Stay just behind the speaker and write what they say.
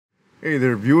Hey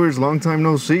there viewers, long time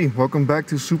no see. Welcome back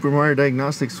to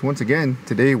Supermariodiagnostics once again.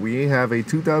 Today we have a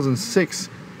 2006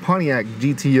 Pontiac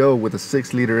GTO with a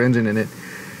 6-liter engine in it.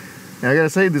 And I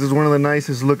gotta say, this is one of the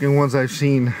nicest looking ones I've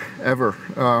seen ever.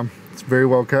 It's very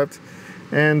well kept.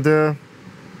 And the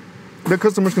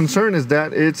customer's concern is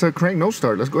that it's a crank no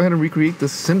start. Let's go ahead and recreate the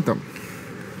symptom.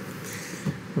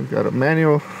 We've got a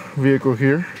manual vehicle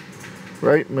here,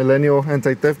 right? Millennial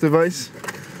anti-theft device.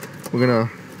 We're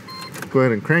gonna go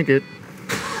ahead and crank it,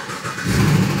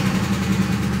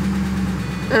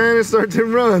 and it starts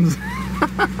and runs.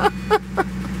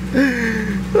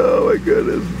 Oh my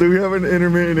goodness, do we have an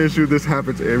intermittent issue? This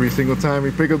happens every single time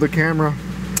we pick up the camera.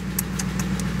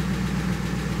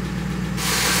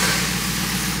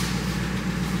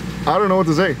 I don't know what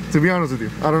to say, to be honest with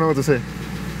you. I don't know what to say,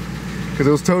 because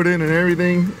it was towed in and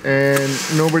everything and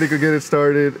nobody could get it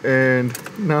started, and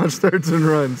now it starts and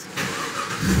runs.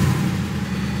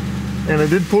 And I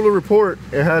did pull a report.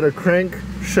 It had a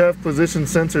crankshaft position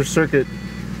sensor circuit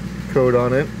code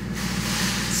on it.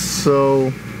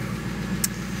 So,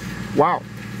 wow.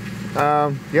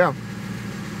 Yeah.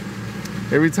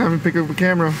 Every time we pick up a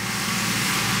camera,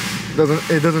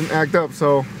 it doesn't act up.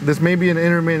 So this may be an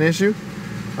intermittent issue.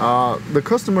 The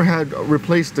customer had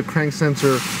replaced the crank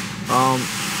sensor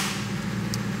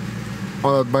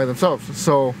by themselves.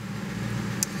 So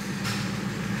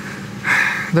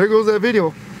there goes that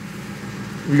video.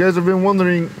 You guys have been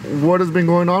wondering what has been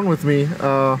going on with me.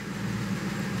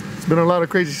 It's been a lot of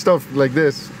crazy stuff like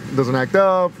this. It doesn't act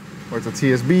up, or it's a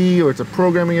TSB, or it's a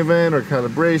programming event, or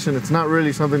calibration. It's not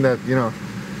really something that, you know,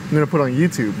 I'm gonna put on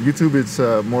YouTube. YouTube, it's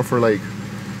more for like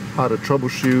how to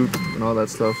troubleshoot and all that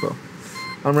stuff. So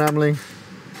I'm rambling.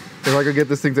 If I could get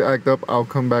this thing to act up, I'll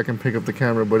come back and pick up the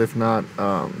camera. But if not,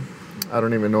 I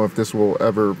don't even know if this will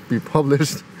ever be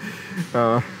published.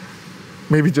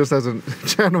 Maybe just as a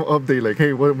channel update, like,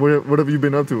 hey, what have you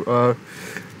been up to?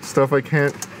 Stuff I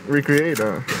can't recreate.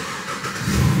 I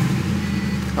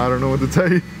don't know what to tell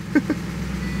you.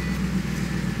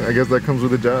 I guess that comes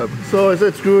with the job. So I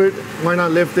said, screw it. Why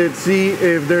not lift it? See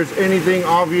if there's anything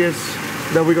obvious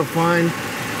that we can find,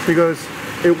 because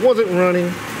it wasn't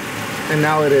running and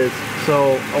now it is.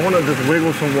 So I want to just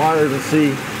wiggle some wires and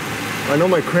see. I know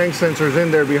my crank sensor's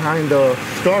in there behind the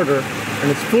starter,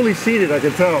 and it's fully seated, I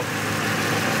can tell.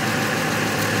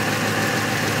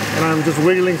 And I'm just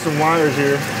wiggling some wires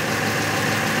here.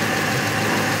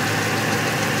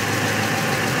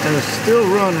 And it's still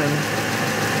running.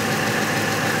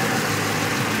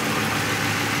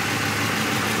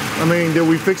 I mean, did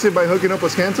we fix it by hooking up a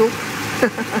scan-tool?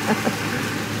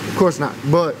 Of course not.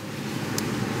 But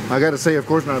I gotta say, of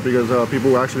course not, because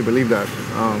people actually believe that.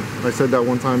 I said that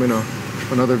one time in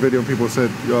another video, and people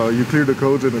said, you cleared the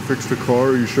codes and it fixed the car.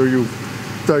 Are you sure you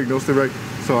diagnosed it right?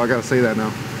 So I gotta say that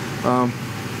now.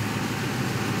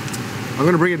 I'm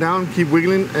gonna bring it down, keep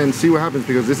wiggling, and see what happens,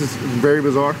 because this is very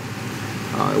bizarre.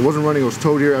 It wasn't running, it was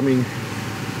towed here. I mean,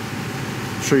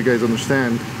 I'm sure you guys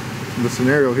understand the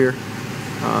scenario here.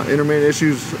 Intermittent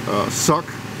issues suck,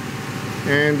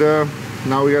 and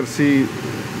now we gotta see,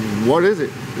 what is it?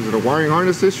 Is it a wiring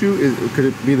harness issue? Could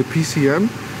it be the PCM?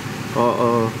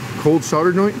 Cold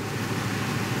solder joint?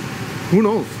 Who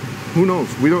knows? Who knows?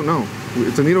 We don't know.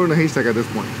 It's a needle in a haystack at this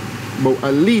point. But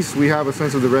at least we have a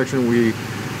sense of direction. We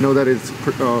know that it's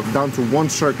down to one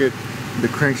circuit, the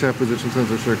crankshaft position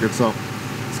sensor circuit. So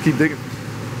let's keep digging.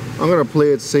 I'm gonna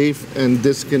play it safe and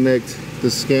disconnect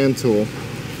the scan tool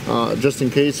just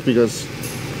in case, because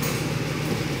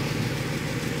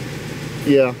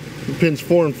yeah, pins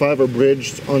 4 and 5 are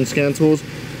bridged on scan tools,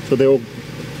 so they will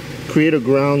create a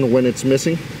ground when it's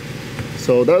missing.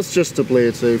 So that's just to play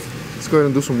it safe. Let's go ahead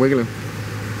and do some wiggling.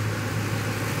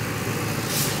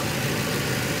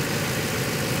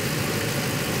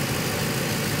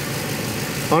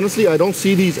 Honestly, I don't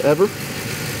see these ever,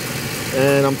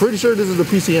 and I'm pretty sure this is the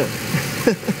PCM.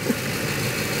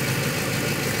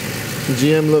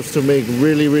 GM loves to make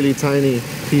really, really tiny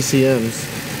PCMs.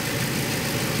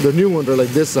 The new ones are like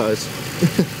this size.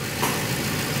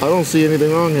 I don't see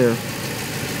anything wrong here.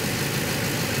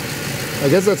 I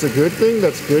guess that's a good thing,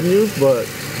 that's good news, but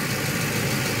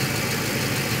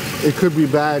it could be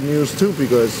bad news too,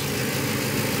 because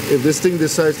if this thing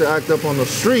decides to act up on the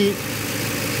street,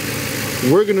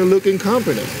 we're gonna look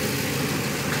incompetent.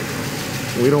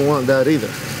 We don't want that either,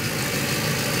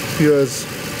 because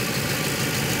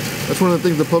that's one of the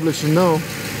things the public should know.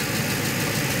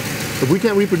 If we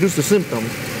can't reproduce the symptom,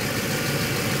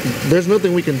 there's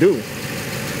nothing we can do,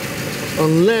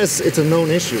 unless it's a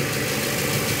known issue,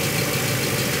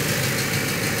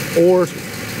 or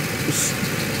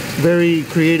very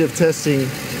creative testing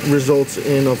results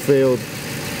in a failed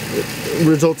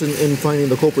results in finding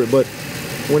the culprit. But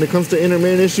when it comes to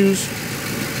intermittent issues,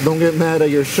 don't get mad at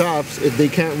your shops if they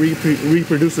can't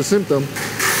reproduce a symptom,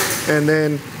 and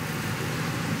then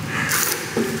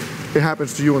it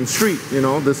happens to you on the street. You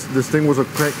know, this thing was a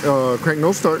crank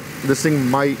no start. This thing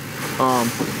might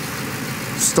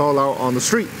stall out on the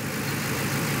street.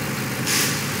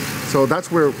 So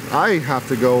that's where I have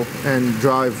to go and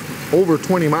drive over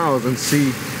 20 miles and see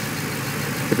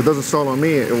if it doesn't stall on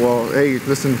me. Well, hey,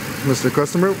 listen, Mr.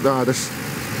 Customer, there's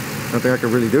nothing I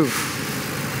can really do.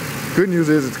 Good news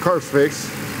is it's car's fixed.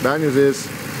 Bad news is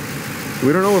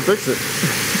we don't know what to fix it.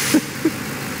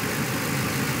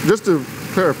 Just to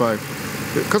clarify,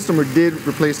 the customer did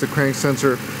replace the crank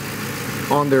sensor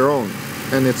on their own,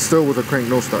 and it still was a crank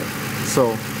no start.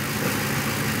 So,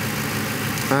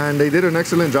 and they did an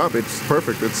excellent job. It's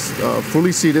perfect. It's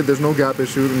fully seated. There's no gap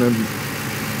issue, and then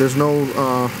there's no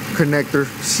connector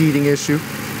seating issue.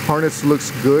 Harness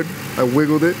looks good. I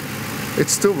wiggled it.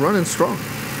 It's still running strong.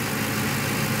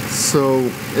 So,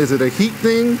 is it a heat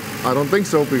thing? I don't think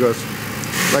so, because,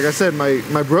 like I said,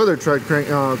 my brother tried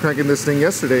cranking this thing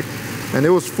yesterday, and it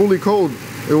was fully cold.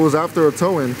 It was after a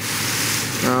tow-in.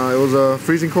 It was a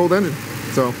freezing cold engine.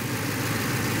 So,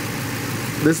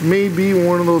 this may be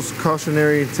one of those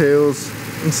cautionary tales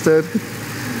instead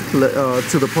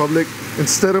to the public.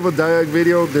 Instead of a Diag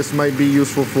video, this might be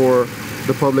useful for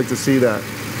the public to see that.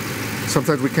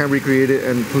 Sometimes we can't recreate it,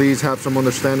 and please have some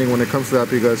understanding when it comes to that,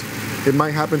 because it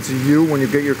might happen to you when you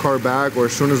get your car back or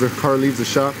as soon as the car leaves the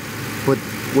shop. But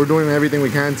we're doing everything we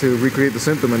can to recreate the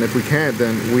symptom, and if we can't,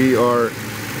 then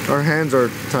our hands are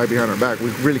tied behind our back.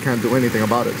 We really can't do anything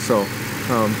about it. So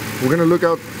we're gonna look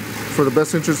out for the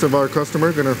best interest of our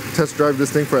customer. Gonna test drive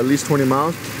this thing for at least 20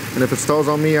 miles, and if it stalls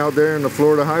on me out there in the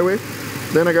Florida highway,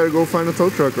 then I gotta go find a tow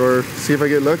truck or see if I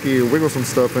get lucky, wiggle some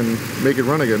stuff and make it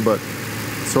run again. But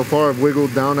so far I've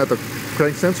wiggled down at the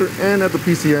crank sensor and at the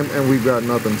PCM, and we've got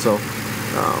nothing. So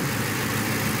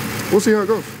we'll see how it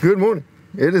goes. Good morning.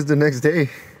 It is the next day.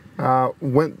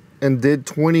 Went and did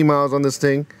 20 miles on this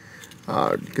thing.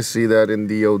 You can see that in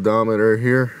the odometer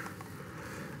here.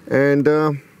 And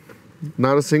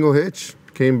not a single hitch.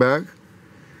 Came back.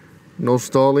 No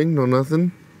stalling, no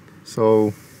nothing.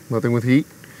 So nothing with heat.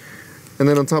 And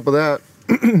then on top of that,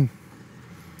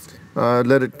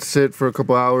 let it sit for a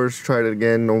couple hours, tried it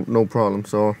again, no problem.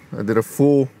 So I did a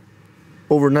full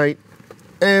overnight,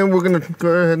 and we're gonna go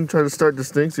ahead and try to start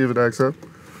this thing, see if it acts up.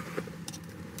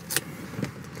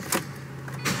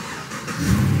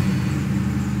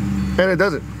 And it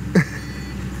doesn't.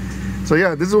 So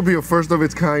yeah, this will be a first of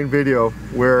its kind video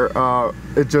where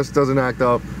it just doesn't act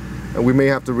up, and we may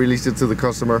have to release it to the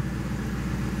customer.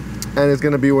 And it's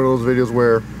gonna be one of those videos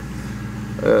where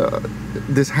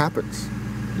this happens.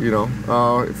 You know,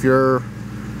 if you're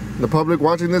the public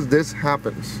watching this, this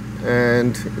happens,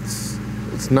 and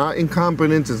it's not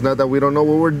incompetence. It's not that we don't know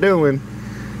what we're doing.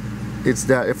 It's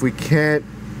that if we can't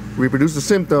reproduce the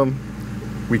symptom,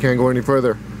 we can't go any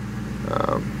further,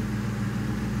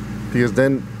 because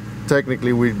then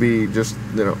technically we'd be just,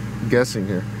 you know, guessing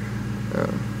here.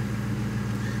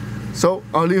 So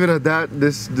I'll leave it at that.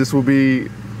 This will be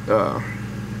a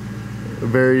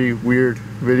very weird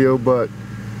video, but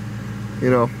you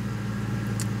know,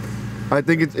 I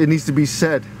think it needs to be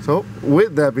said. So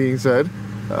with that being said,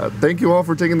 thank you all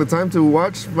for taking the time to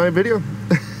watch my video.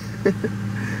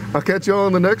 I'll catch you all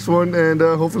in the next one, and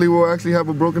hopefully we'll actually have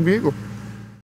a broken vehicle.